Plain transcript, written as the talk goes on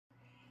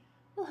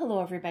Well,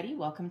 hello everybody.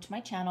 Welcome to my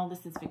channel.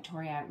 This is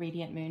Victoria at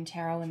Radiant Moon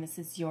Tarot, and this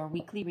is your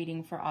weekly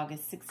reading for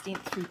August 16th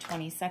through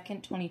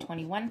 22nd,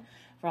 2021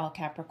 for all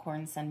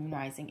Capricorn, Sun, Moon,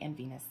 Rising, and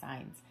Venus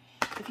signs.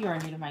 If you are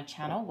new to my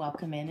channel,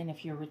 welcome in, and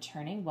if you're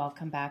returning,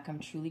 welcome back. I'm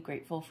truly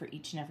grateful for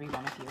each and every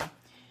one of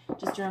you.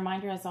 Just a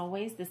reminder, as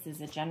always, this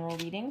is a general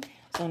reading,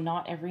 so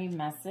not every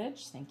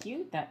message, thank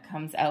you, that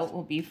comes out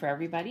will be for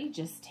everybody.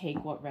 Just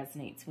take what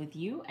resonates with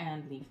you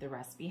and leave the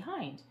rest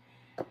behind.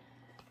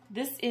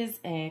 This is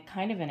a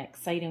kind of an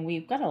exciting,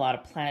 we've got a lot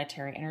of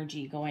planetary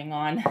energy going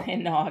on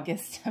in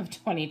August of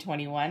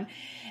 2021.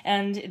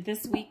 And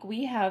this week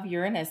we have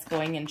Uranus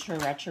going into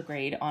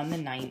retrograde on the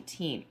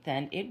 19th,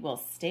 and it will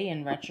stay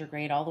in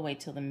retrograde all the way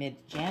till the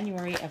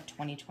mid-January of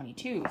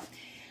 2022.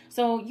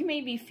 So you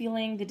may be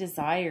feeling the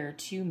desire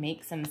to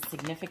make some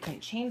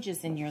significant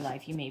changes in your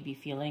life. You may be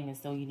feeling as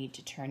though you need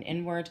to turn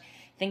inward,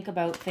 think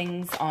about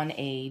things on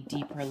a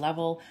deeper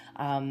level,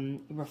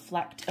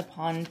 reflect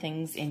upon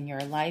things in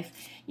your life.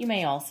 You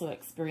may also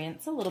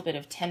experience a little bit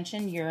of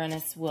tension.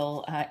 Uranus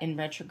will, in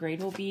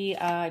retrograde, will be,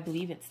 I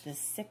believe it's the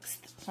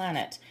 6th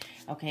planet,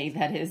 okay,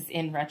 that is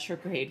in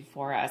retrograde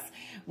for us.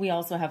 We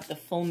also have the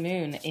full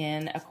moon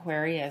in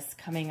Aquarius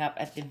coming up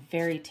at the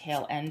very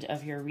tail end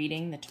of your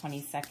reading, the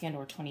 22nd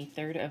or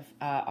 23rd of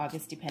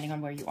August, depending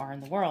on where you are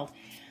in the world.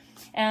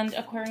 And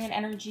Aquarian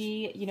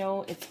energy, you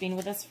know, it's been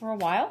with us for a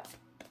while.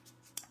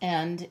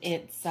 And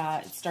it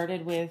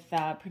started with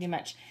pretty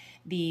much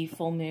the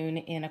full moon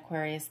in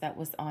Aquarius that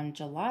was on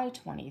July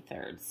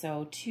 23rd.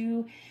 So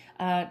two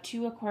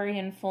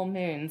Aquarian full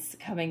moons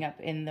coming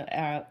up in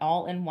the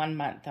all in 1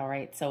 month. All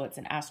right, so it's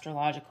an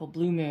astrological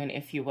blue moon,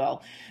 if you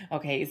will.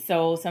 Okay,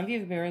 so some of you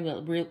have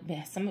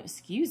been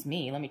excuse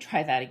me, let me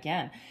try that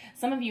again.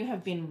 Some of you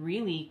have been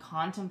really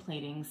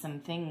contemplating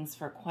some things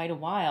for quite a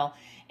while,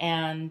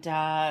 and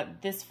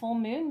this full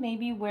moon may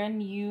be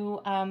when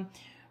you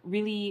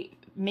really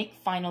make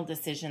final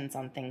decisions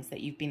on things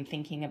that you've been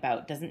thinking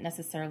about. Doesn't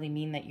necessarily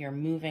mean that you're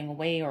moving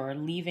away or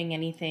leaving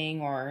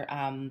anything or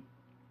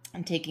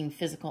taking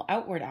physical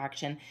outward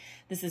action.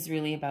 This is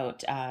really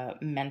about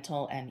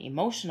mental and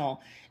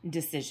emotional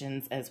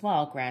decisions as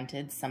well.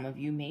 Granted, some of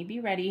you may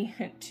be ready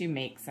to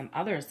make some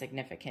other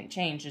significant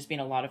change. There's been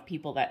a lot of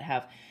people that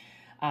have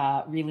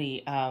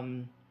really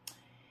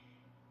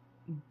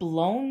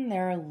blown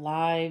their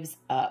lives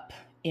up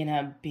in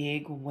a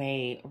big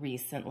way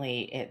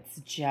recently. It's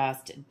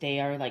just, they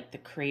are like the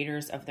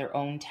creators of their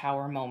own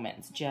tower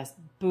moments. Just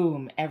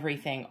boom,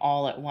 everything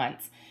all at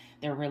once.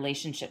 Their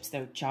relationships,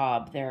 their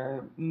job,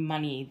 their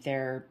money,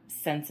 their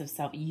sense of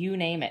self, you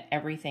name it,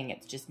 everything.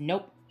 It's just,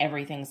 nope,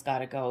 everything's got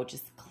to go.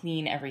 Just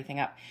clean everything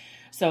up.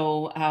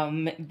 So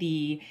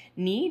the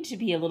need to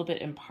be a little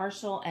bit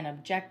impartial and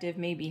objective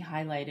may be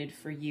highlighted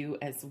for you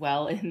as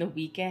well in the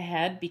week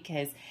ahead,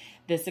 because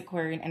this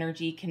Aquarian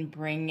energy can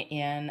bring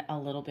in a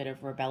little bit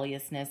of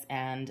rebelliousness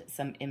and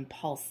some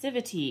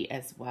impulsivity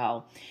as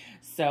well.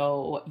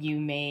 So you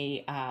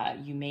may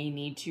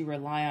need to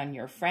rely on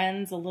your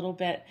friends a little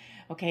bit.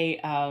 Okay,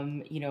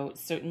 you know,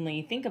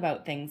 certainly think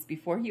about things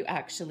before you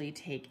actually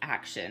take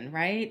action,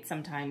 right?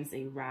 Sometimes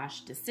a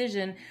rash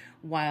decision,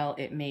 while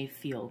it may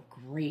feel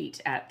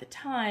great at the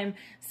time,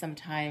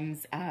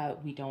 sometimes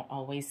we don't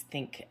always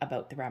think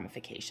about the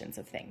ramifications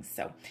of things.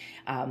 So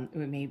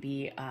we may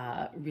be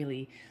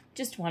really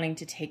just wanting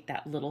to take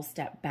that little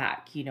step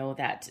back. You know,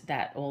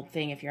 that old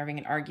thing, if you're having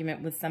an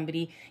argument with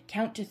somebody,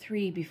 count to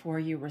 3 before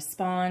you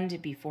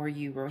respond, before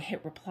you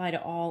hit reply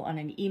to all on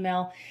an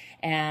email.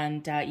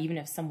 And even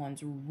if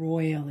someone's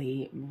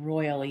royally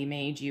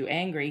made you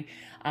angry,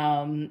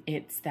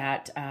 it's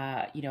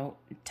that, you know,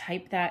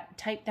 type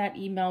that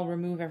email,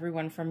 remove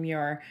everyone from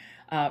your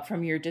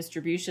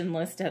distribution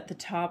list at the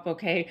top,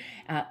 okay?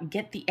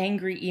 Get the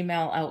angry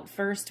email out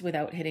first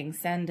without hitting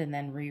send, and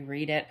then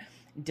reread it.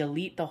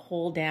 Delete the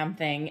whole damn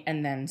thing,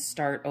 and then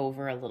start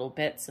over a little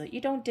bit so that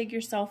you don't dig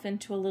yourself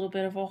into a little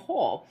bit of a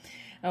hole.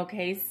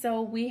 Okay, so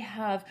we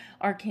have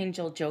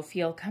Archangel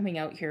Jophiel coming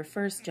out here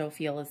first.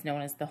 Jophiel is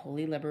known as the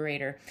Holy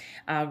Liberator,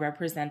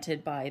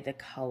 represented by the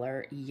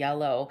color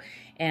yellow.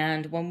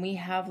 And when we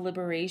have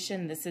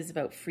liberation, this is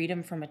about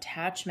freedom from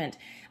attachment.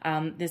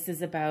 This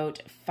is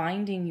about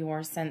finding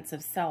your sense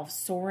of self,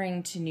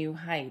 soaring to new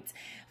heights,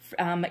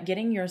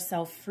 getting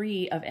yourself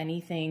free of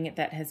anything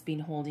that has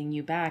been holding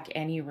you back,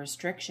 any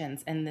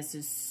restrictions. And this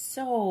is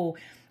so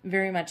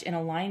very much in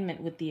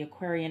alignment with the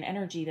Aquarian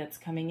energy that's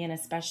coming in,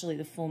 especially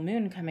the full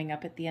moon coming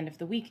up at the end of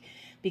the week,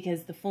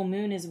 because the full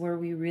moon is where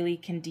we really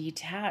can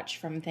detach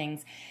from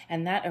things.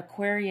 And that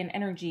Aquarian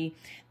energy,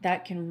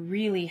 that can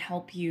really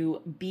help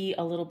you be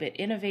a little bit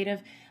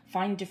innovative,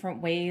 find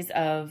different ways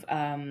of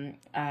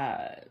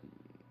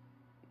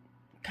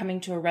coming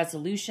to a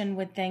resolution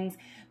with things,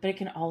 but it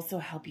can also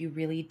help you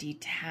really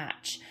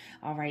detach.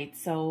 All right,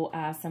 so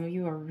some of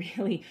you are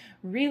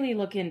really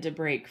looking to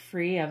break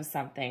free of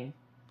something.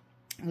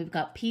 We've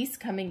got peace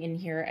coming in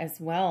here as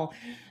well.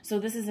 So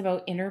this is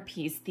about inner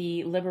peace.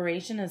 The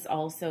liberation is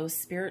also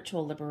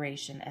spiritual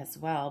liberation as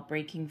well,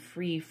 breaking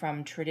free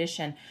from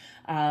tradition,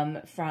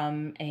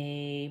 from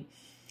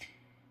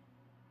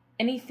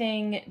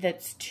anything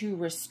that's too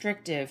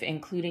restrictive,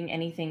 including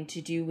anything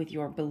to do with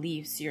your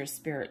beliefs, your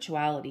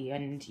spirituality.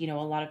 And, you know,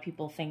 a lot of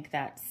people think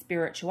that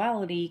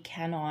spirituality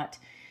cannot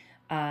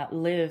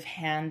live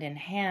hand in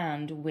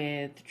hand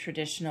with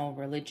traditional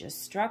religious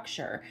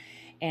structure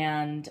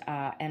and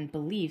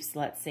beliefs.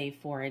 Let's say,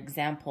 for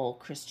example,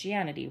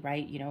 Christianity,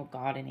 right? You know,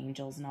 God and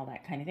angels and all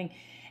that kind of thing.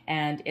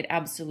 And it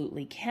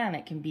absolutely can.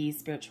 It can be,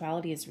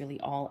 spirituality is really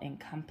all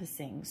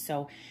encompassing.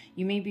 So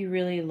you may be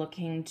really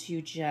looking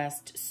to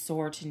just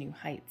soar to new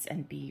heights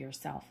and be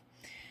yourself.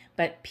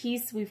 But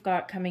peace we've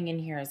got coming in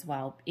here as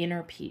well.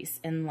 Inner peace,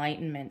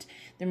 enlightenment.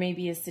 There may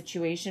be a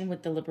situation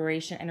with the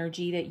liberation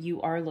energy that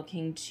you are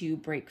looking to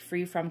break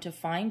free from to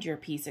find your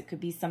peace. It could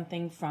be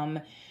something from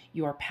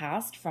your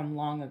past, from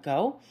long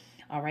ago.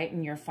 All right,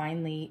 and you're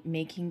finally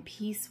making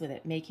peace with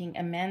it, making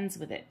amends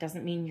with it.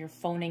 Doesn't mean you're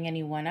phoning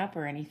anyone up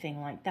or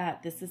anything like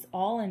that. This is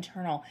all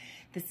internal.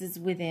 This is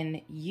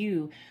within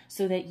you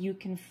so that you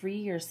can free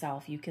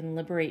yourself. You can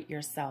liberate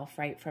yourself,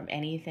 right, from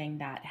anything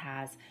that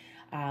has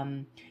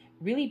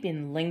really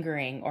been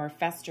lingering or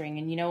festering.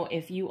 And, you know,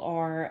 if you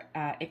are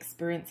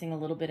experiencing a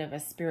little bit of a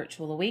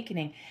spiritual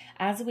awakening,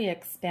 as we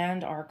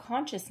expand our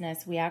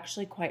consciousness, we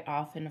actually quite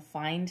often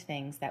find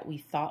things that we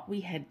thought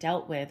we had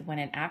dealt with when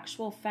in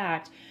actual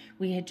fact,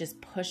 we had just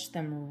pushed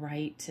them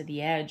right to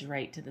the edge,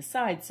 right to the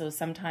side. So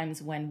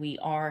sometimes when we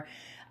are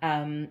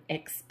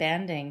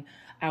expanding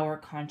our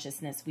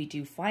consciousness, we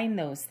do find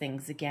those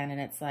things again.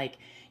 And it's like,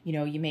 you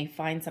know, you may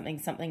find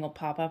something will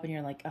pop up and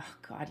you're like, oh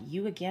God,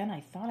 you again? I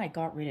thought I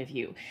got rid of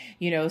you,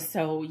 you know,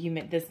 so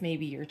this may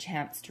be your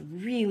chance to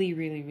really,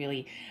 really,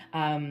 really,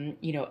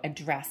 you know,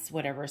 address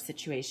whatever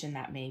situation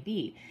that may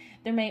be.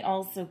 There may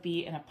also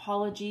be an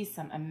apology,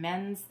 some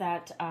amends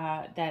that,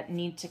 that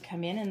need to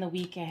come in the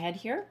week ahead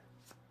here,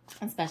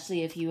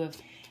 especially if you have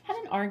had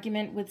an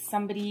argument with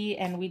somebody,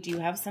 and we do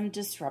have some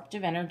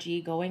disruptive energy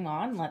going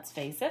on, let's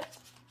face it.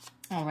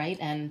 All right,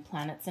 and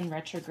planets in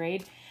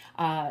retrograde,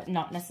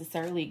 not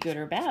necessarily good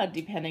or bad,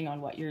 depending on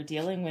what you're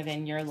dealing with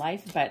in your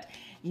life, but,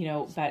 you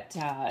know,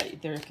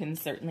 there can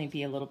certainly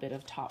be a little bit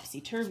of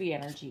topsy-turvy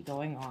energy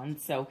going on.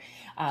 So,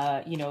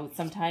 you know,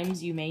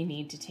 sometimes you may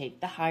need to take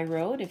the high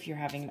road if you're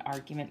having an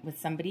argument with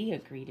somebody,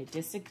 agree to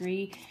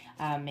disagree,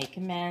 make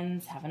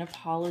amends, have an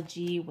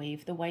apology,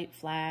 wave the white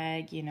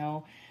flag, you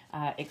know,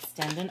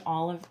 extend an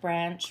olive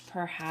branch,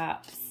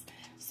 perhaps.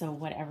 So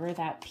whatever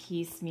that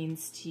peace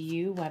means to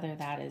you, whether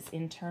that is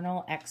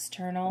internal,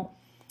 external,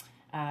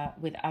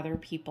 with other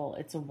people,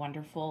 it's a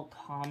wonderful,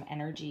 calm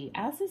energy,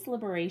 as is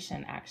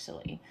liberation,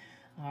 actually.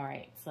 All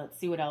right, so let's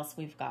see what else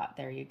we've got.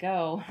 There you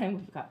go.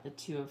 We've got the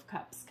Two of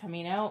Cups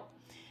coming out.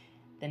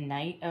 The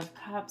Knight of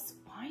Cups.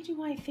 Why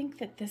do I think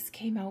that this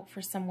came out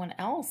for someone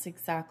else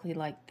exactly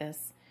like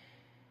this?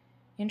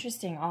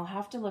 Interesting. I'll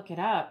have to look it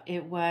up.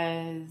 It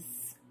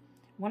was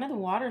one of the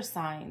water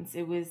signs.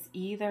 It was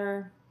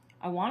either,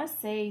 I want to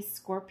say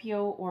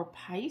Scorpio or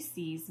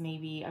Pisces,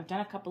 maybe. I've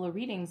done a couple of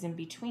readings in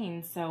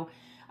between, so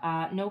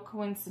no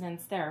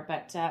coincidence there.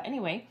 But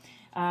anyway,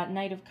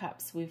 Knight of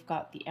Cups, we've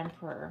got the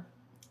Emperor.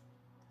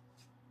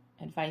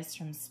 Advice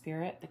from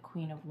Spirit, the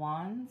Queen of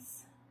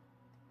Wands.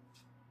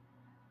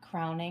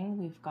 Crowning,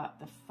 we've got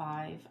the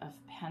Five of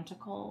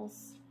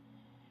Pentacles.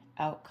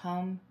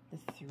 Outcome,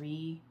 the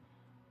Three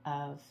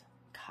of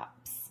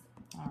Cups.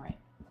 All right.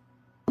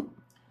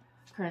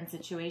 Current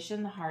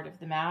situation, the heart of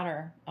the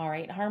matter. All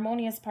right,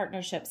 harmonious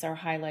partnerships are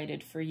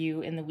highlighted for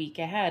you in the week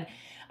ahead.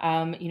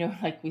 You know,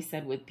 like we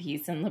said with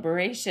peace and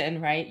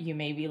liberation, right? You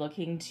may be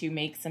looking to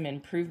make some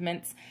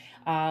improvements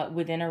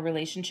within a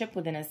relationship,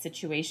 within a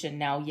situation.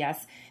 Now,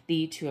 yes,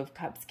 the Two of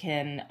Cups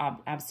can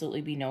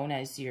absolutely be known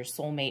as your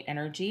soulmate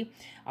energy.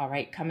 All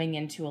right, coming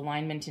into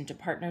alignment, into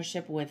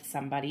partnership with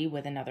somebody,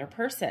 with another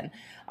person.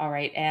 All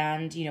right,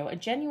 and, you know, a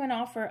genuine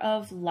offer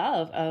of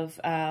love,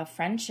 of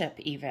friendship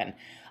even.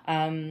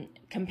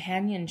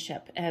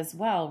 Companionship as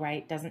well,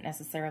 right? Doesn't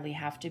necessarily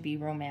have to be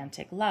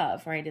romantic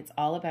love, right? It's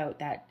all about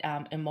that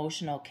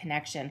emotional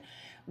connection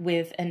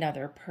with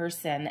another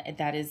person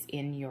that is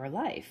in your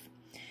life.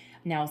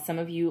 Now, some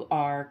of you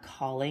are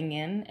calling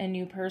in a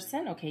new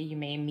person. Okay, you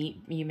may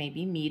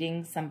be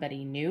meeting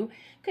somebody new.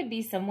 Could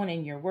be someone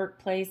in your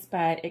workplace,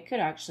 but it could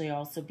actually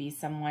also be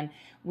someone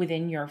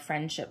within your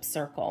friendship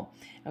circle.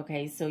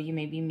 Okay, so you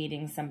may be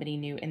meeting somebody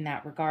new in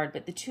that regard.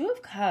 But the Two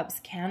of Cups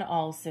can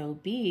also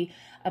be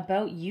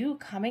about you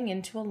coming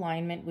into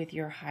alignment with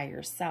your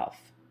higher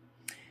self.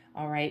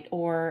 All right,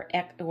 or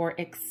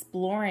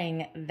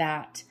exploring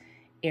that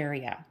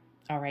area.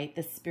 All right,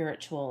 the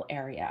spiritual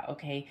area,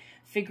 okay?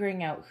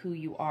 Figuring out who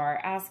you are,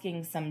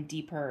 asking some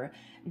deeper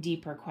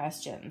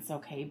questions,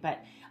 okay?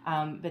 But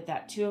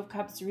that Two of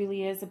Cups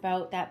really is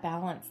about that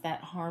balance, that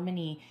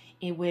harmony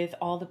with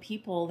all the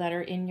people that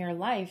are in your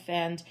life.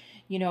 And,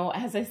 you know,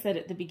 as I said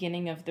at the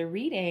beginning of the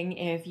reading,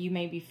 if you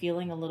may be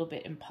feeling a little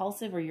bit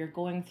impulsive or you're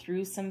going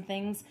through some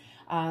things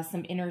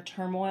some inner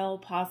turmoil,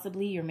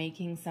 possibly. You're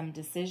making some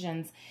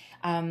decisions.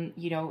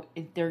 You know,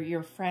 they're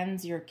your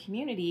friends, your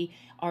community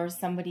are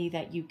somebody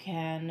that you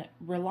can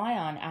rely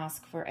on,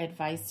 ask for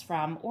advice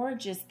from, or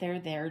just they're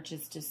there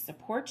just to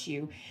support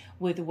you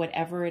with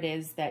whatever it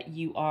is that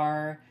you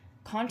are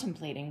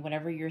contemplating,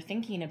 whatever you're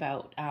thinking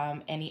about,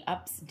 any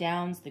ups,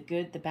 downs, the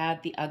good, the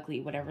bad, the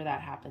ugly, whatever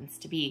that happens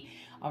to be.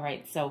 All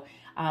right. So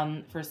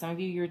for some of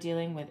you, you're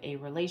dealing with a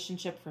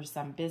relationship, for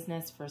some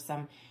business, for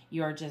some,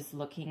 you're just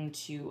looking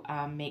to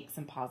make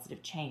some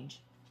positive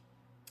change.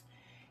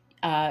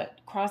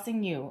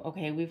 Crossing you,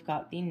 okay, we've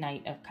got the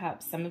Knight of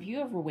Cups. Some of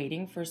you are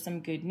waiting for some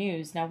good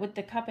news. Now, with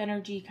the cup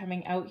energy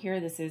coming out here,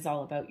 this is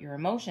all about your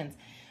emotions,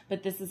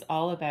 but this is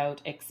all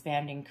about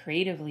expanding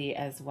creatively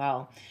as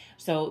well.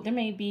 So there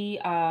may be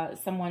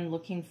someone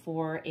looking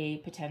for a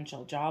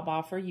potential job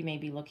offer. You may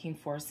be looking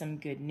for some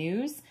good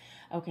news,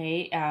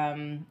 okay?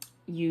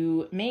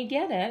 You may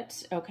get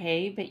it,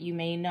 okay, but you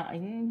may not.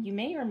 You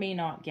may or may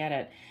not get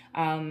it,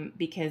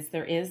 because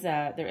there is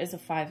a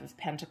Five of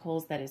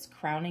Pentacles that is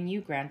crowning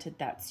you. Granted,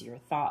 that's your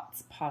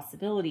thoughts,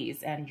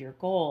 possibilities, and your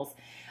goals.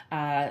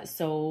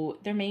 So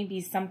there may be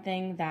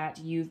something that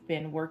you've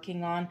been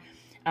working on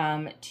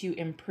to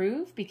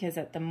improve, because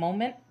at the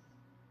moment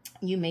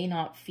you may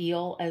not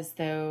feel as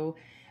though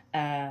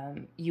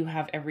you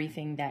have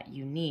everything that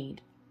you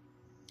need.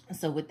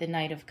 So with the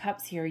Knight of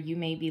Cups here, you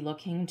may be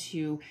looking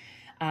to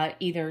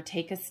either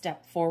take a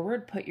step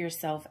forward, put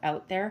yourself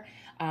out there,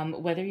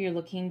 whether you're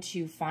looking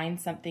to find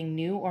something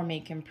new or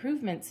make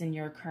improvements in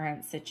your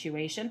current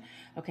situation.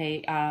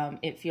 Okay,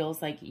 it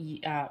feels like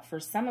for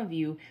some of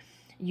you,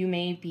 you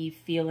may be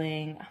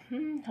feeling,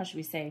 how should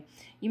we say,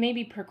 you may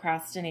be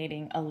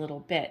procrastinating a little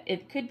bit.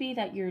 It could be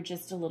that you're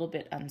just a little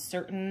bit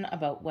uncertain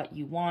about what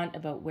you want,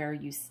 about where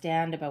you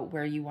stand, about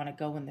where you want to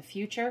go in the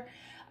future,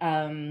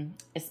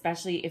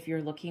 especially if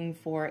you're looking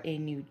for a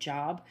new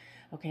job.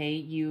 Okay,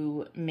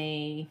 you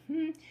may,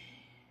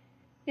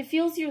 it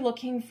feels you're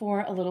looking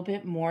for a little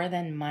bit more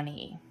than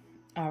money.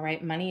 All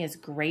right, money is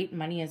great,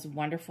 money is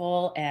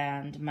wonderful,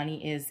 and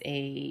money is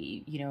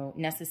a, you know,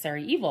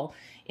 necessary evil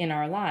in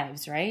our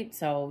lives, right?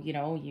 So, you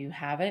know, you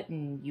have it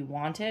and you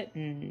want it,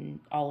 and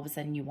all of a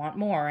sudden you want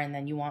more, and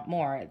then you want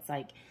more. It's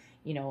like,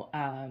 you know,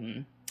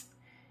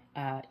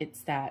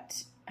 it's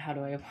that, how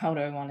do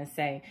I want to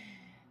say,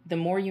 the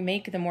more you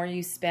make, the more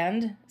you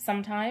spend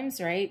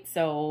sometimes, right?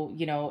 So,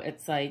 you know,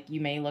 it's like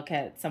you may look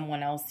at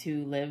someone else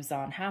who lives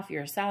on half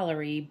your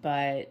salary,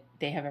 but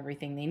they have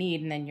everything they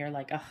need. And then you're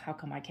like, oh, how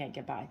come I can't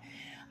get by?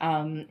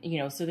 You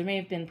know, so there may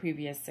have been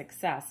previous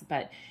success,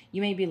 but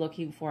you may be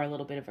looking for a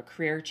little bit of a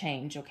career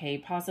change, okay?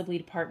 Possibly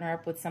to partner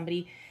up with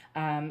somebody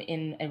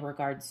in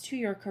regards to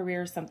your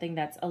career, something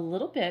that's a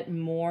little bit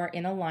more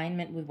in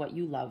alignment with what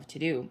you love to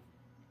do.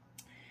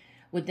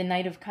 With the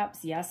Knight of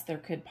Cups, yes, there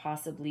could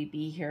possibly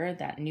be here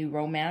that new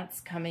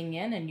romance coming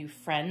in, a new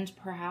friend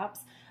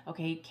perhaps,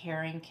 okay,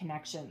 caring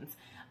connections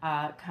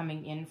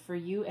coming in for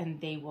you,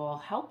 and they will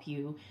help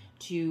you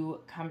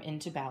to come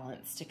into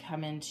balance, to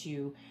come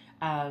into,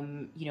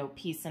 you know,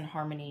 peace and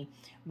harmony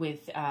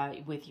with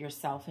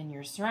yourself and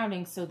your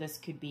surroundings. So this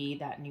could be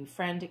that new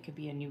friend, it could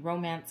be a new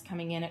romance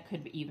coming in, it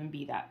could even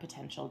be that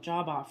potential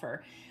job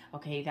offer,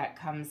 okay, that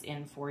comes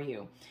in for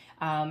you.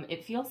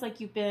 It feels like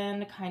you've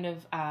been kind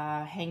of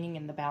hanging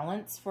in the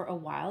balance for a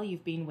while.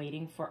 You've been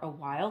waiting for a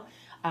while.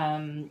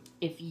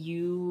 If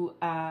you,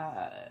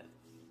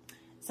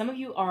 some of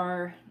you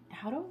are,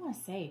 how do I want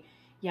to say?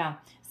 Yeah,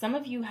 some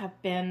of you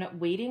have been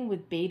waiting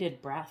with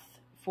bated breath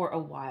for a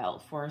while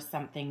for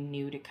something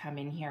new to come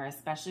in here,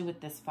 especially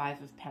with this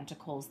Five of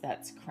Pentacles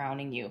that's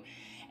crowning you.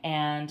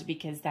 And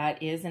because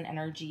that is an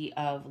energy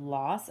of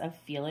loss, of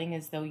feeling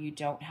as though you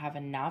don't have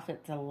enough.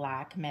 It's a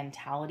lack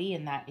mentality,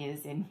 and that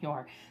is in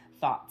your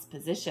thoughts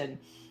position.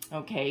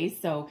 Okay,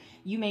 so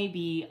you may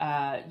be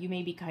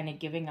kind of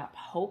giving up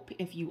hope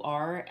if you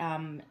are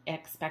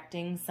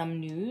expecting some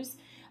news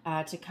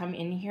to come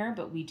in here,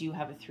 but we do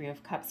have a Three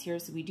of Cups here,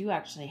 so we do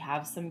actually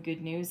have some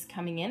good news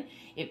coming in.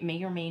 It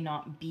may or may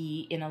not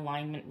be in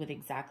alignment with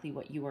exactly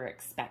what you were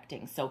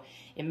expecting. So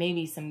it may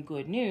be some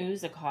good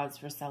news, a cause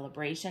for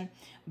celebration,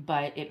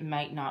 but it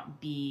might not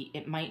be,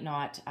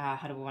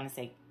 how do we want to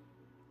say,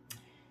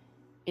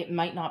 it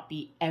might not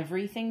be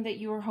everything that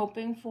you were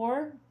hoping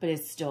for, but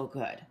it's still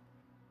good.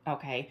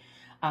 Okay.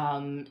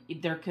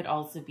 There could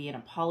also be an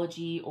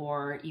apology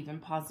or even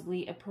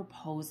possibly a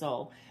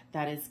proposal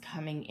that is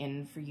coming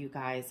in for you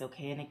guys.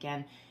 Okay. And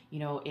again, you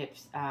know, if,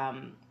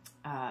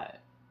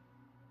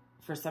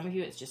 for some of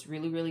you, it's just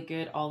really, really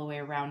good all the way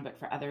around. But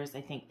for others,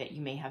 I think that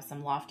you may have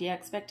some lofty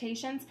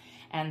expectations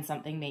and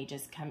something may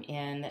just come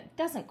in that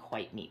doesn't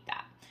quite meet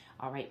that.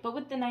 All right. But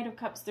with the Knight of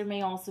Cups, there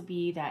may also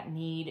be that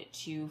need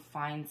to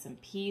find some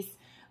peace.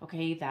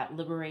 Okay, that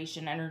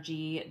liberation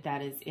energy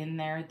that is in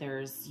there.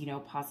 There's, you know,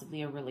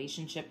 possibly a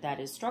relationship that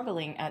is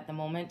struggling at the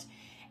moment,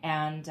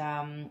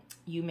 and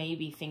you may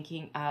be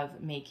thinking of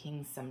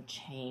making some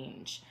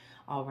change.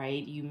 All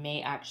right, you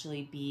may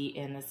actually be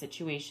in a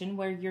situation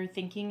where you're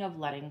thinking of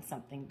letting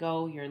something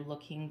go. You're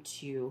looking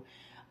to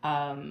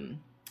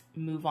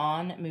move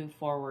on, move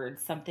forward,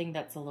 something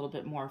that's a little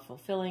bit more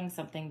fulfilling,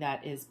 something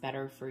that is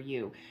better for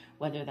you,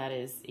 whether that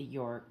is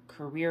your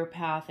career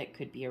path, it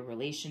could be a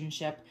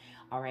relationship,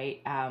 all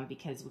right,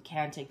 because we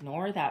can't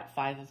ignore that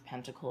Five of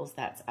Pentacles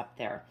that's up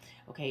there,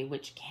 okay,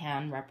 which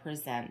can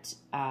represent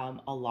a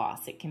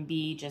loss. It can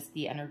be just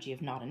the energy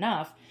of not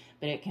enough,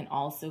 but it can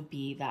also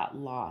be that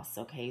loss,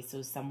 okay?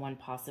 So someone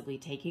possibly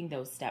taking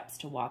those steps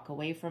to walk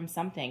away from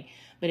something,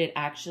 but it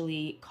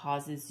actually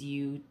causes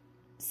you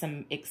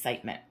some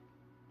excitement,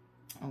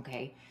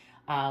 okay?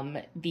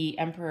 The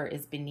Emperor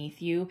is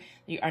beneath you.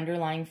 Your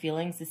underlying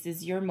feelings, this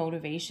is your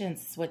motivations.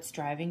 This is what's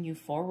driving you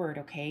forward,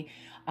 okay?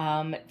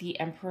 The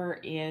Emperor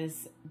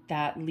is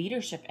that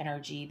leadership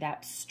energy,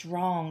 that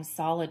strong,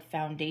 solid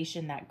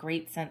foundation, that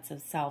great sense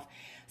of self.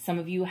 Some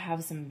of you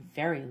have some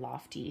very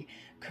lofty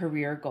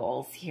career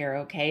goals here,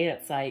 okay?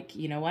 It's like,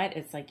 you know what?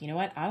 It's like, you know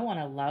what? I want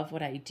to love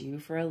what I do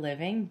for a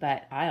living,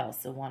 but I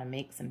also want to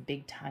make some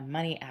big time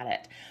money at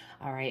it.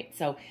 All right,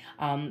 so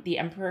the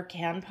Emperor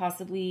can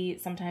possibly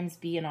sometimes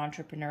be an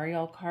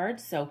entrepreneurial card.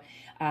 So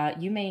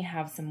you may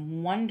have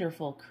some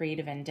wonderful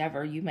creative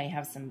endeavor. You may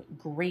have some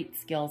great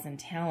skills and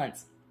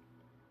talents.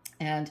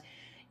 And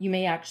you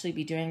may actually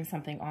be doing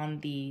something on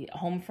the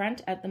home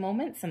front at the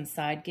moment, some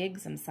side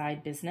gigs, some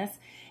side business,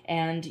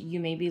 and you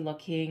may be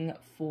looking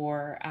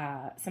for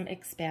some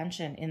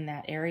expansion in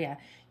that area.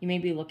 You may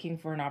be looking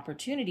for an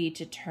opportunity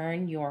to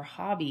turn your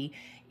hobby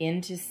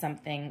into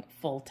something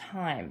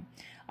full-time.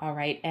 All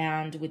right,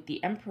 and with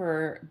the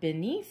Emperor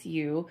beneath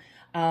you,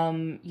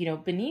 you know,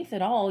 beneath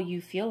it all,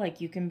 you feel like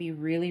you can be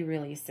really,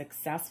 really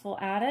successful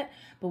at it.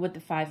 But with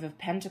the Five of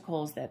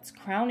Pentacles that's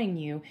crowning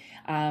you,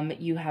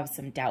 you have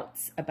some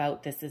doubts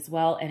about this as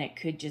well. And it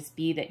could just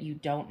be that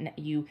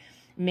you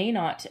may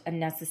not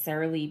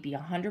necessarily be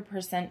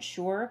 100%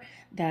 sure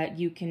that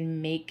you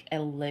can make a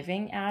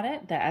living at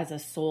it, that as a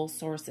sole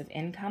source of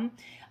income.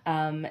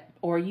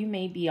 Or you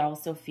may be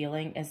also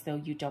feeling as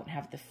though you don't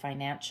have the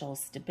financial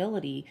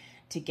stability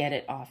to get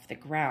it off the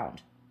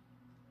ground.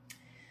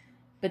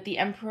 But the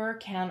Emperor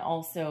can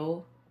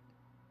also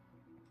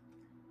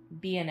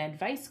be an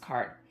advice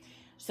card.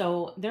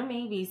 So there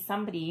may be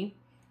somebody,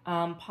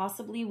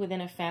 possibly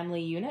within a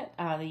family unit.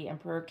 The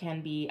Emperor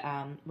can be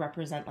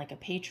represent like a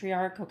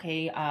patriarch,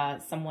 okay,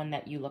 someone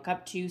that you look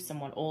up to,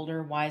 someone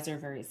older, wiser,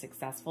 very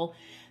successful,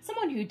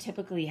 someone who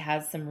typically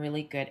has some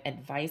really good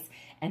advice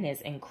and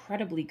is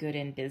incredibly good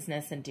in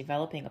business and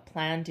developing a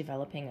plan,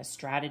 developing a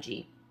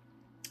strategy.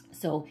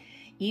 So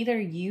either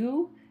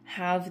you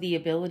have the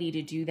ability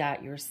to do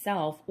that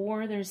yourself,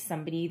 or there's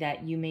somebody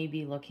that you may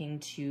be looking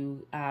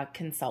to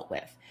consult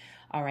with.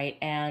 All right,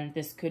 and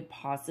this could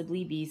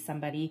possibly be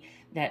somebody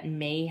that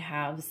may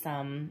have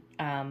some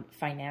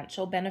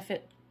financial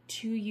benefit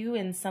to you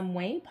in some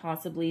way,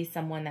 possibly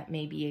someone that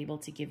may be able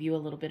to give you a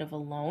little bit of a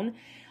loan,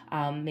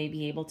 may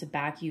be able to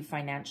back you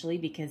financially,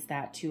 because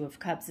that Two of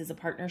Cups is a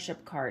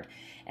partnership card,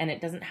 and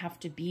it doesn't have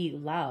to be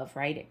love,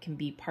 right? It can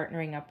be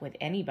partnering up with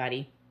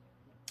anybody.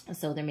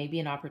 So there may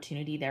be an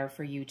opportunity there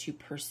for you to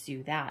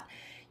pursue that.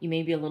 You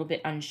may be a little bit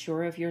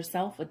unsure of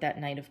yourself with that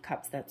Knight of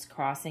Cups that's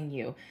crossing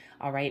you,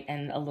 all right,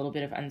 and a little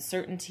bit of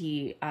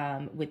uncertainty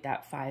with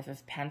that Five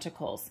of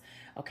Pentacles.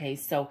 Okay,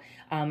 so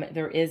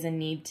there is a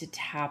need to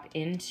tap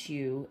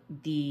into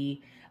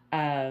the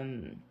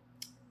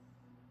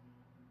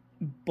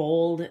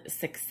bold,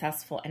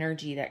 successful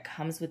energy that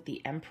comes with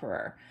the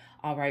Emperor,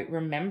 all right?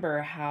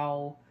 Remember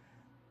how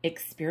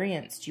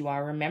experienced you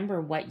are. Remember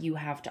what you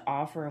have to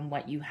offer and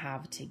what you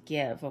have to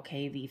give,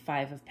 okay? The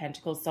Five of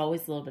Pentacles is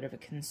always a little bit of a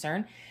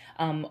concern,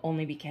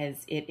 only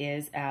because it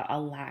is a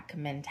lack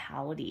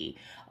mentality,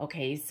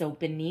 okay? So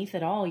beneath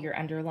it all, your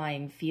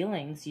underlying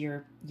feelings,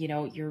 you're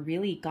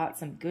really got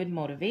some good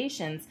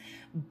motivations,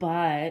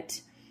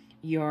 but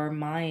your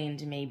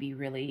mind may be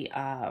really,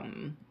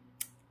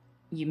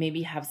 you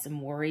maybe have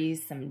some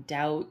worries, some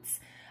doubts,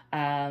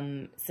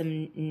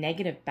 some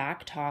negative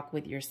back talk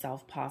with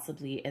yourself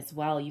possibly as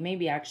well. You may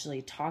be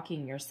actually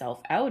talking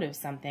yourself out of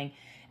something,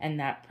 and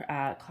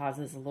that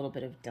causes a little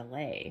bit of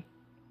delay.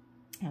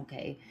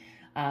 Okay.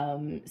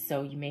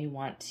 So you may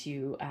want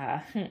to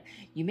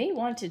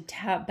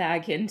tap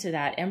back into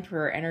that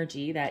Emperor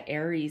energy, that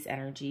Aries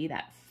energy,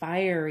 that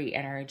fiery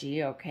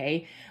energy.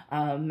 Okay.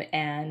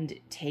 And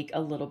take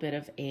a little bit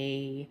of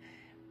a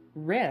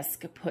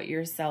risk, put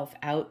yourself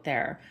out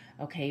there,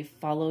 okay?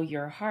 Follow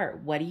your heart.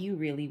 What do you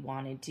really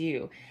want to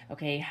do?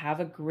 Okay, have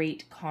a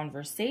great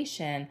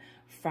conversation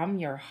from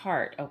your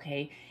heart,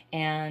 okay?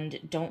 And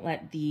don't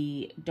let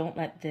the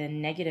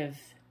negative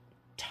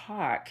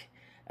talk,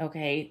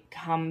 okay,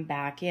 come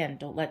back in.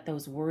 Don't let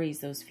those worries,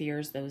 those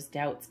fears, those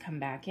doubts come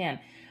back in,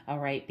 all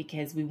right?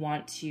 Because we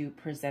want to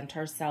present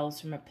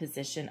ourselves from a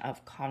position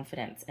of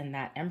confidence, and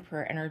that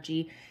Emperor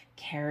energy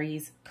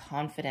carries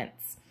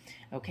confidence.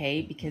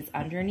 Okay, because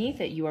underneath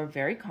it, you are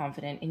very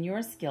confident in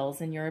your skills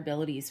and your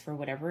abilities for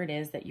whatever it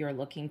is that you're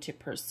looking to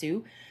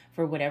pursue,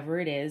 for whatever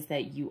it is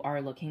that you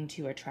are looking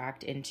to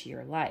attract into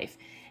your life.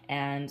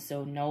 And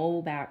so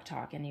no back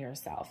talking to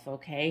yourself,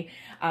 okay?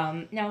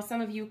 Now, some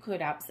of you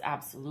could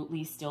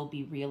absolutely still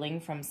be reeling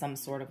from some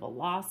sort of a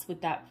loss with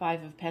that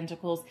Five of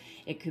Pentacles.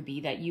 It could be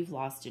that you've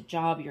lost a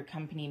job, your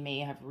company may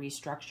have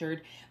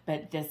restructured,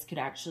 but this could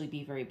actually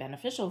be very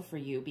beneficial for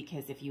you,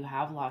 because if you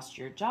have lost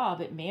your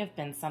job, it may have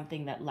been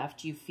something that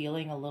left you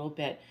feeling a little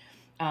bit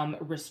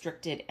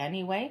restricted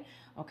anyway,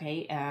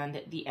 okay?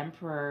 And the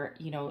Emperor,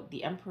 you know,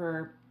 the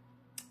Emperor,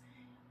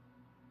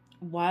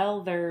 while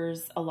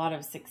there's a lot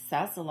of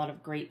success, a lot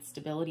of great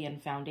stability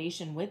and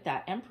foundation with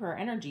that Emperor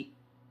energy,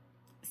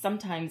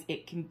 sometimes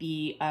it can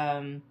be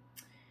a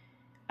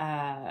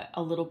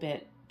little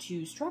bit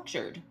too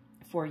structured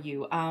for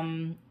you.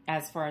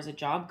 As far as a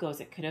job goes,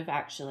 it could have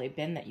actually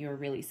been that you were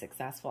really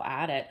successful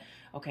at it,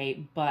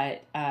 okay,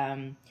 but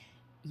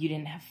you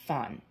didn't have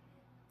fun.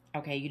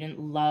 Okay, you didn't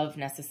love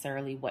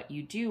necessarily what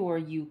you do, or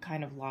you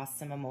kind of lost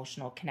some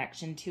emotional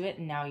connection to it,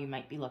 and now you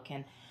might be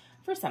looking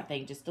for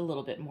something just a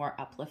little bit more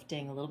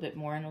uplifting, a little bit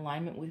more in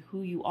alignment with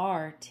who you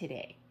are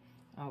today.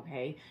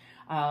 Okay,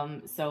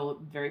 so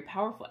very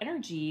powerful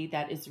energy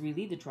that is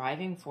really the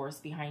driving force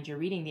behind your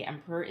reading. The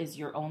Emperor is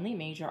your only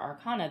major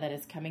arcana that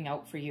is coming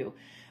out for you.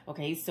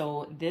 Okay,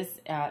 so this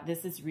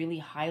is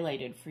really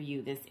highlighted for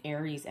you, this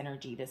Aries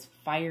energy, this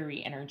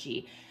fiery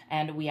energy,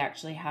 and we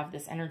actually have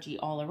this energy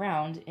all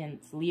around in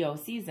Leo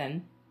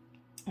season.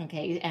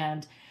 Okay,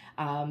 and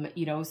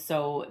you know,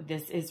 so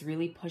this is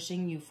really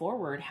pushing you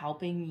forward,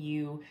 helping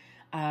you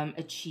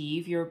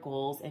achieve your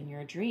goals and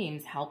your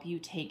dreams, help you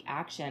take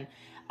action,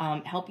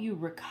 help you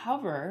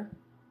recover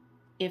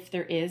if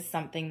there is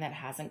something that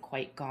hasn't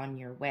quite gone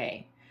your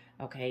way.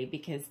 Okay,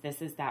 because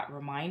this is that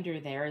reminder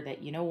there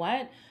that, you know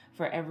what,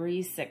 for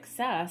every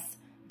success,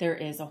 there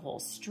is a whole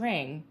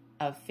string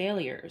of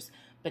failures,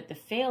 but the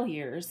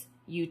failures,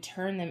 you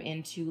turn them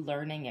into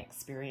learning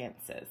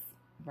experiences,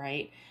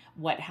 right?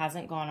 What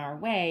hasn't gone our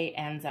way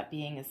ends up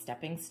being a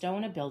stepping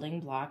stone, a building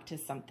block to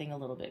something a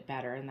little bit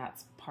better. And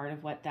that's part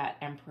of what that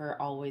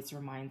Emperor always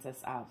reminds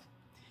us of.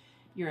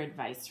 Your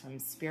advice from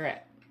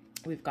Spirit.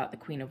 We've got the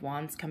Queen of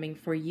Wands coming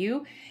for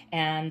you,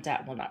 and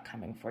well, not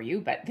coming for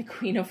you, but the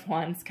Queen of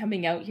Wands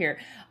coming out here.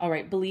 All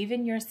right, believe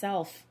in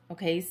yourself,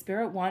 okay?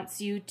 Spirit wants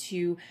you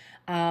to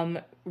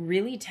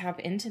really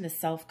tap into the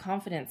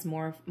self-confidence,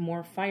 more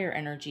fire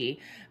energy,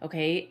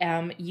 okay?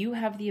 You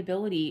have the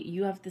ability,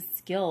 you have the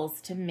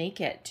skills to make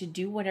it, to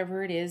do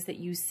whatever it is that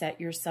you set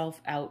yourself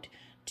out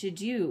to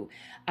do.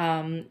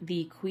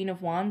 The Queen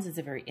of Wands is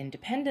a very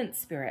independent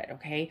spirit,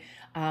 okay?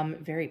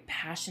 Very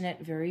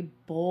passionate, very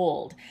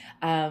bold,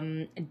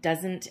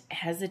 doesn't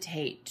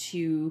hesitate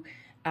to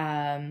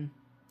follow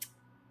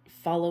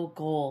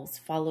goals,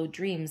 follow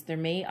dreams. There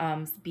may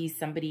be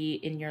somebody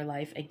in your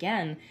life,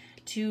 again,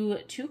 two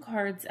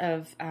cards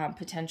of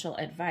potential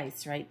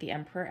advice, right? The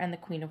Emperor and the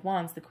Queen of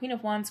Wands. The Queen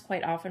of Wands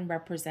quite often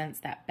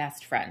represents that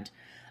best friend.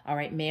 All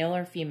right, male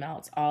or female,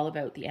 it's all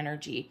about the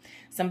energy.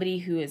 Somebody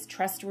who is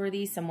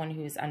trustworthy, someone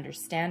who is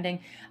understanding,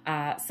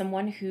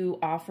 someone who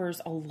offers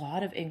a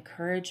lot of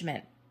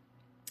encouragement.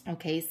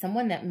 Okay,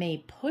 someone that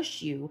may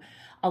push you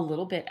a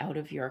little bit out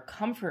of your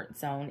comfort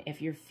zone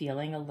if you're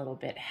feeling a little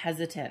bit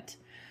hesitant.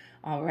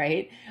 All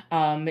right.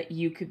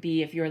 You could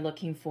be, if you're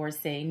looking for,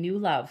 say, new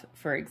love,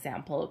 for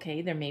example,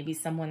 okay, there may be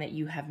someone that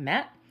you have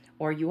met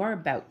or you are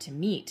about to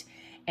meet,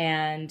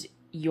 and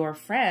your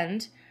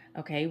friend,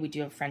 okay, we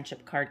do have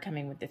friendship card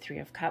coming with the Three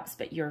of Cups,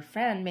 but your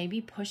friend may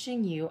be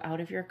pushing you out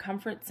of your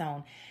comfort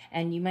zone,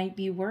 and you might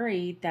be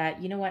worried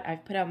that, you know what,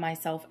 I've put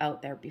myself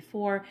out there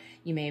before.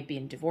 You may have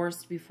been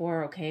divorced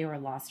before, okay, or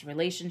lost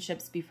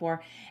relationships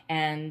before,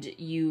 and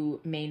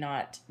you may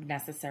not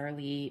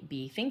necessarily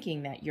be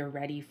thinking that you're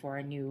ready for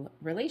a new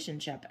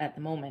relationship at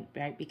the moment,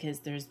 right? Because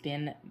there's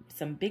been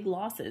some big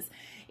losses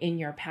in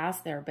your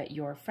past there, but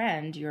your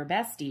friend, your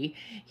bestie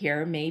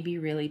here may be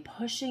really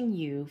pushing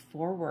you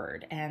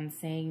forward and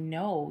saying,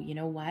 no, you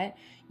know what?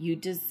 You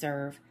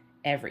deserve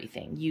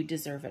everything. You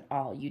deserve it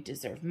all. You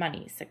deserve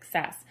money,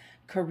 success,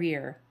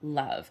 career,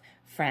 love,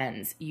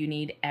 friends. You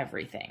need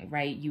everything,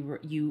 right?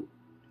 You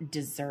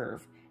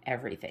deserve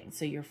everything.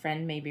 So your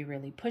friend may be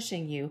really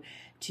pushing you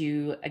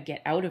to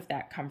get out of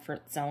that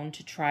comfort zone,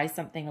 to try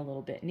something a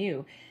little bit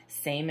new.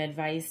 Same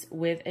advice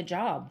with a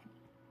job.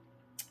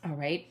 All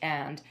right.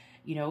 And,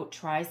 you know,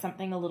 try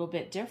something a little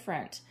bit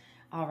different.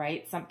 All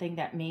right. Something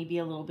that may be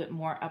a little bit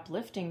more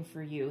uplifting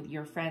for you.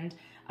 Your friend,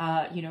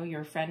 you know,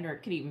 your friend, or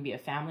it could even be a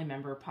family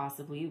member,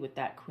 possibly with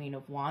that Queen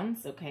of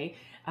Wands, okay,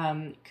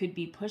 could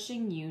be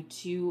pushing you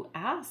to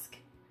ask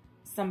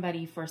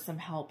somebody for some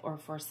help or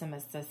for some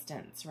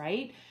assistance,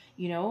 right?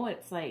 You know,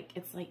 it's like,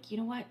 you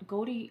know what,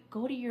 go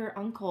to your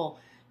uncle,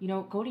 you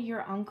know, go to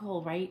your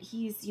uncle, right?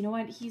 He's, you know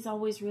what, he's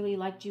always really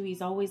liked you.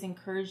 He's always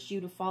encouraged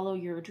you to follow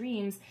your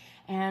dreams.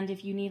 And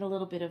if you need a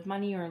little bit of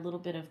money or a little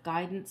bit of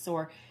guidance,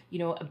 or, you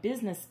know, a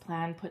business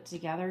plan put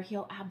together,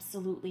 he'll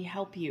absolutely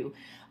help you.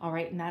 All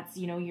right. And that's,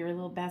 you know, your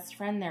little best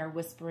friend there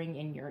whispering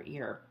in your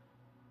ear.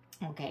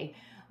 Okay.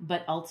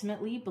 But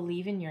ultimately,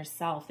 believe in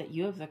yourself, that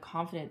you have the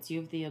confidence, you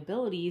have the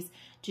abilities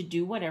to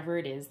do whatever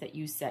it is that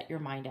you set your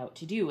mind out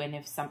to do. And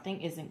if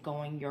something isn't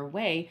going your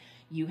way,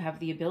 you have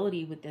the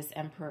ability with this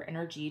Emperor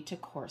energy to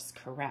course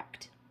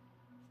correct.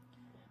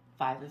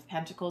 Five of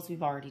Pentacles,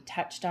 we've already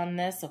touched on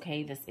this,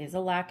 okay? This is a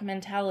lack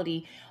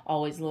mentality,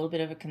 always a little bit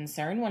of a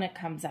concern when it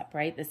comes up,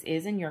 right? This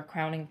is in your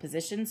crowning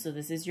position, so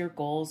this is your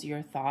goals,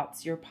 your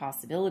thoughts, your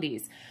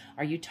possibilities.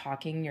 Are you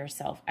talking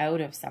yourself out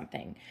of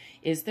something?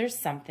 Is there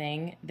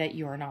something that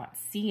you're not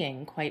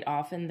seeing? Quite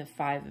often, the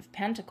Five of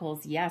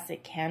Pentacles, yes,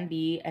 it can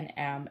be an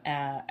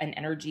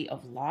energy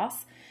of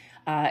loss,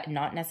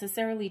 not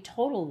necessarily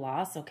total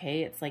loss,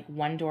 okay? It's like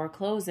one door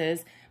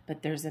closes,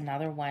 but there's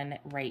another one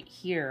right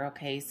here,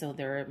 okay? So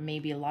there may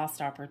be a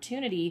lost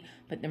opportunity,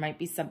 but there might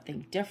be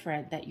something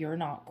different that you're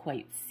not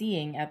quite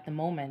seeing at the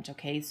moment,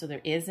 okay? So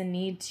there is a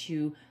need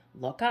to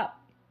look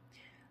up,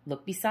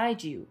 look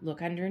beside you,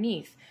 look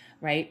underneath,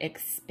 right?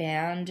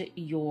 Expand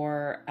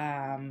your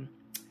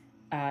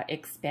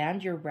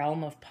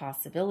realm of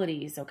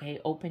possibilities, okay?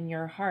 Open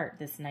your heart,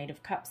 this Knight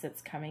of Cups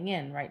that's coming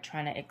in, right?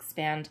 Trying to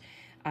expand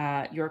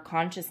your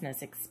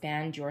consciousness,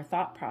 expand your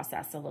thought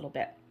process a little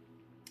bit,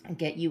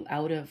 get you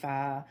out of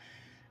a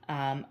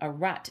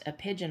rut, a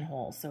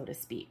pigeonhole, so to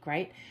speak,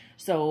 right?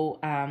 So,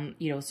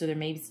 you know, so there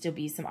may still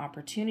be some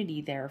opportunity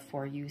there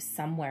for you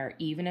somewhere,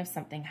 even if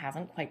something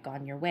hasn't quite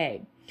gone your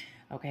way,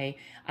 okay?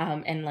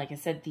 And like I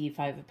said, the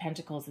Five of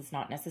Pentacles is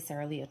not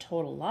necessarily a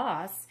total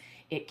loss.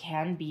 It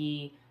can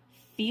be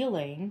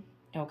feeling,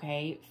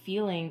 okay,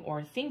 feeling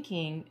or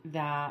thinking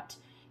that,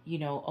 you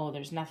know, oh,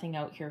 there's nothing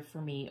out here for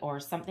me, or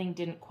something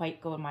didn't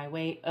quite go my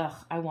way. Ugh,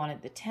 I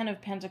wanted the 10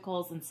 of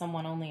Pentacles and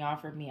someone only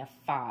offered me a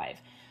 5,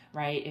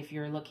 right? If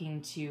you're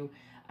looking to,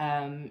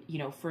 you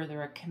know,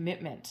 further a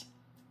commitment,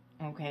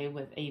 okay,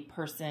 with a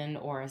person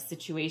or a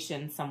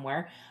situation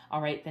somewhere, all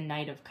right, the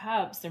Knight of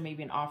Cups, there may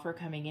be an offer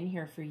coming in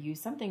here for you,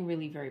 something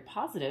really very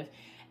positive.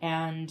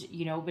 And,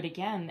 you know, but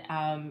again,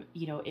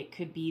 you know, it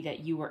could be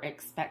that you were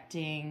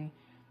expecting,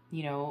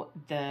 you know,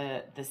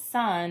 the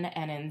sun,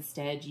 and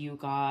instead you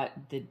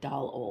got the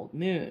dull old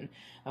moon,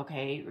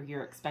 okay? Or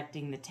you're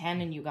expecting the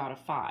 10 and you got a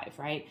 5,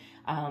 right?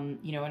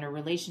 You know, in a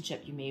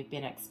relationship, you may have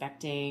been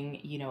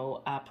expecting, you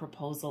know, a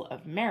proposal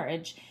of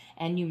marriage,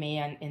 and you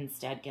may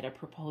instead get a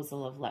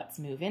proposal of let's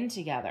move in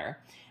together,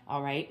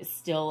 all right?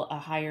 Still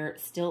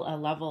a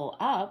level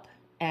up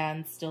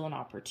and still an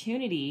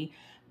opportunity,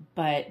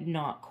 but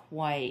not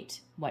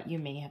quite what you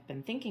may have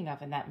been thinking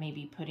of, and that may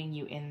be putting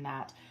you in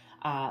that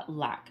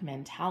lack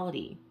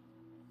mentality.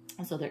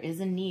 And so there is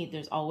a need,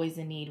 there's always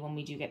a need when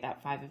we do get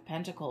that Five of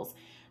Pentacles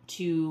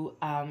to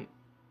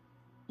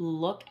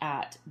look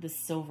at the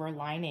silver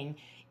lining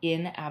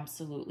in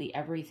absolutely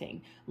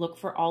everything. Look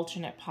for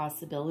alternate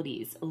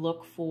possibilities.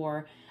 Look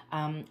for,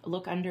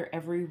 look under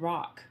every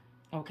rock,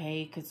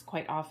 okay? Because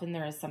quite often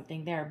there is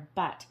something there,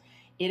 but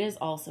it is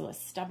also a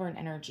stubborn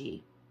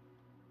energy.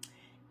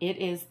 It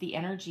is the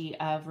energy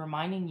of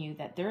reminding you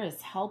that there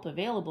is help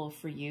available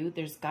for you.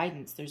 There's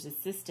guidance, there's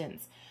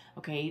assistance,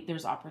 okay?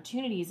 There's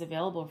opportunities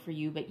available for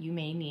you, but you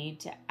may need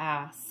to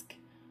ask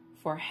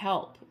for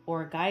help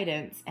or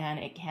guidance, and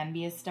it can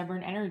be a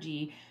stubborn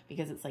energy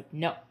because it's like,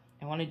 no,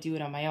 I want to do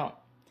it on my own.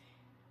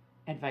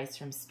 Advice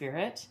from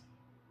Spirit.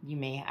 You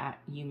may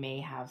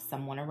have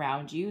someone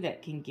around you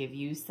that can give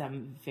you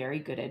some very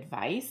good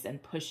advice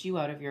and push you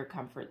out of your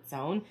comfort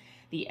zone.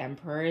 The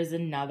Emperor is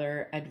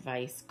another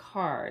advice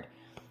card.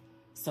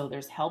 So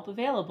there's help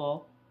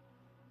available.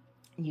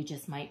 You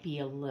just might be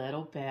a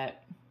little bit,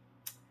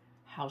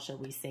 how shall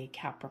we say,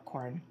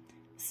 Capricorn?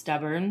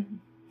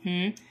 Stubborn.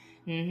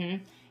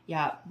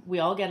 Yeah, we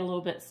all get a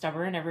little bit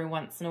stubborn every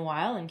once in a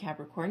while. And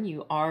Capricorn,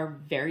 you are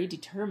very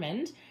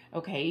determined,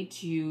 okay,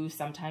 to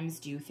sometimes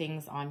do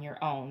things on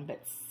your own.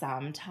 But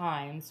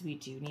sometimes we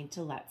do need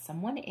to let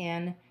someone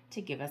in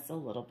to give us a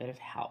little bit of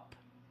help.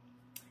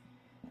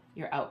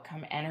 Your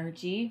outcome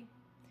energy.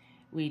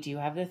 We do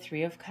have the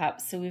Three of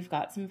Cups, so we've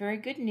got some very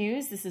good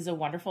news. This is a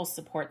wonderful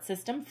support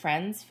system,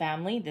 friends,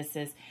 family. This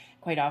is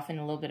quite often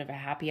a little bit of a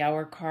happy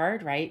hour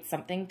card, right?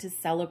 Something to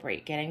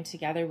celebrate, getting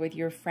together with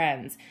your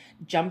friends,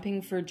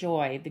 jumping for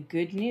joy. The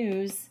good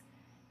news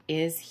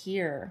is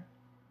here.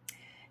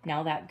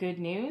 Now that good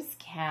news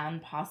can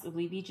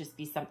possibly just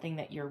be something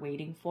that you're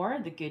waiting for.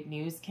 The good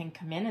news can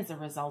come in as a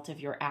result of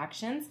your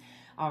actions.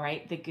 All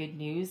right, the good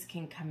news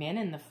can come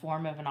in the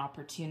form of an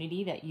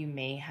opportunity that you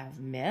may have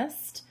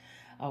missed.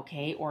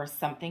 Okay, or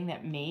something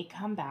that may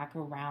come back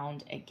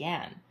around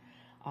again.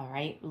 All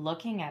right,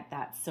 looking at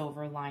that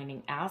silver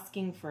lining,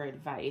 asking for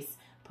advice,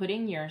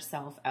 putting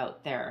yourself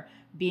out there,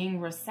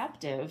 being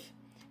receptive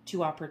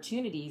to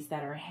opportunities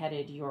that are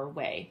headed your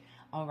way.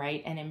 All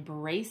right, and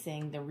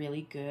embracing the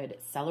really good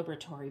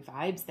celebratory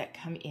vibes that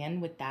come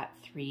in with that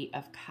Three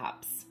of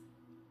Cups.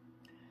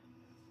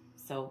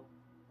 So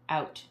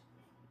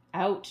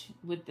out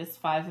with this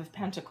Five of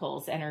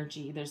Pentacles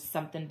energy. There's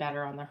something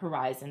better on the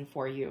horizon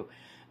for you.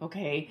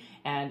 Okay,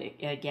 and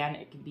again,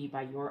 it can be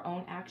by your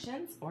own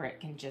actions, or it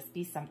can just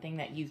be something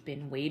that you've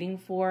been waiting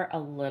for a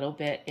little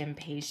bit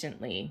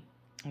impatiently.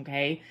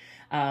 Okay.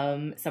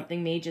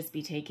 Something may just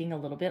be taking a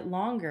little bit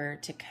longer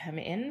to come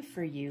in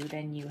for you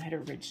than you had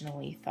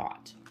originally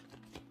thought,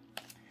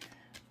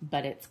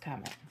 but it's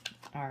coming.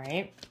 All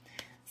right.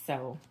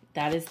 So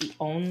that is the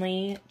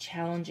only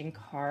challenging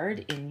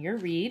card in your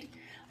read.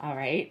 All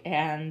right.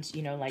 And,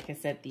 you know, like I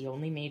said, the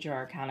only major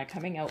arcana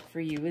coming out for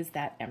you is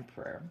that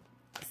Emperor.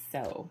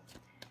 So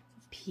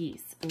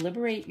peace.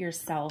 Liberate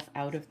yourself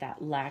out of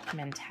that lack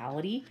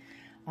mentality.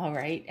 All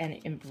right. And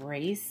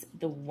embrace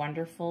the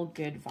wonderful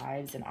good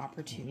vibes and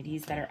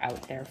opportunities that are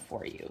out there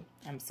for you.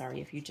 I'm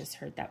sorry if you just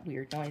heard that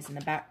weird noise in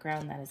the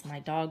background. That is my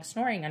dog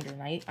snoring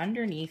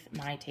underneath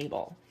my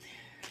table.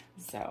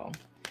 So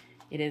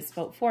it is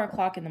about 4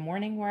 o'clock in the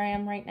morning where I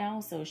am right now,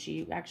 so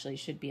she actually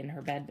should be in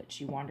her bed, but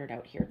she wandered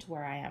out here to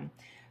where I am.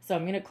 So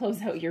I'm going to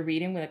close out your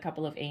reading with a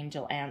couple of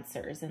angel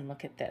answers, and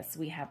look at this.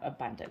 We have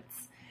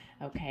abundance,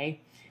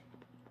 okay?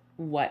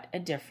 What a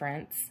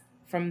difference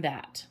from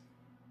that.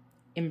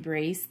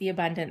 Embrace the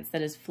abundance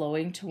that is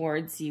flowing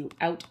towards you.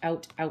 Out,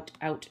 out, out,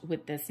 out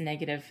with this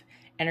negative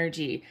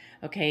energy,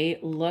 okay?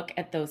 Look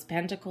at those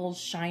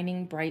pentacles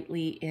shining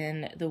brightly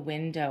in the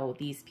window.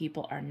 These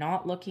people are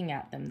not looking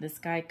at them. This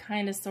guy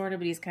kind of, sort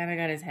of, but he's kind of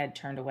got his head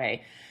turned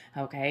away,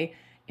 okay?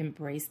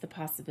 Embrace the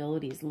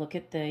possibilities. Look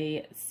at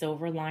the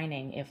silver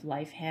lining. If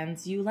life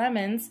hands you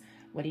lemons,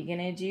 what are you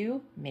going to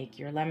do? Make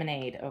your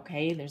lemonade,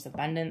 okay? There's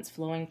abundance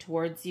flowing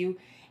towards you,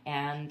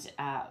 and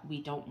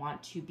we don't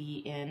want to be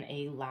in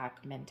a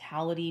lack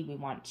mentality. We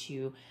want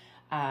to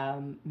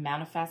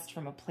manifest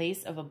from a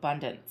place of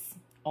abundance.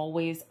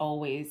 Always,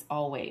 always,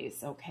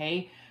 always,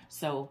 okay?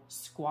 So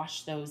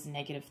squash those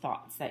negative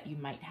thoughts that you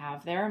might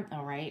have there,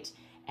 all right?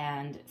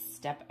 And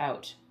step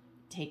out.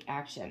 Take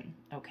action,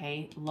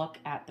 okay? Look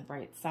at the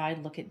bright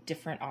side. Look at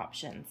different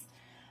options.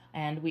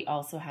 And we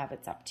also have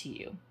it's up to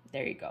you.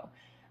 There you go,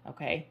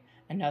 okay?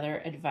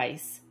 Another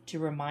advice to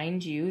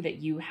remind you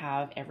that you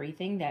have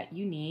everything that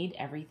you need,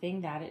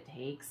 everything that it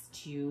takes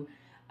to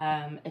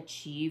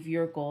achieve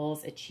your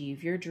goals,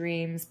 achieve your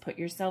dreams, put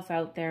yourself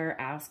out there,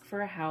 ask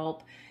for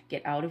help,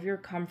 get out of your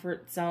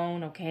comfort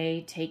zone,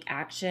 okay? Take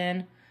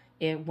action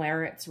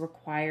where it's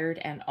required,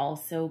 and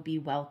also be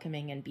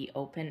welcoming and be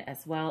open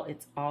as well.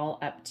 It's all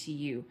up to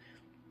you,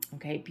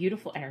 okay?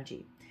 Beautiful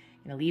energy.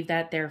 I'm going to leave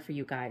that there for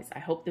you guys. I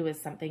hope there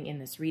was something in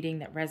this reading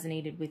that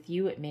resonated with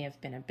you. It may have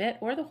been a bit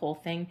or the whole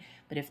thing,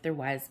 but if there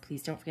was,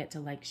 please don't forget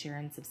to like, share,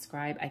 and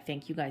subscribe. I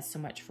thank you guys so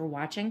much for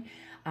watching.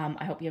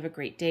 I hope you have a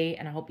great day,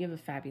 and I hope you have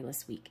a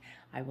fabulous week.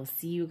 I will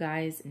see you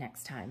guys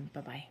next time.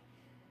 Bye-bye.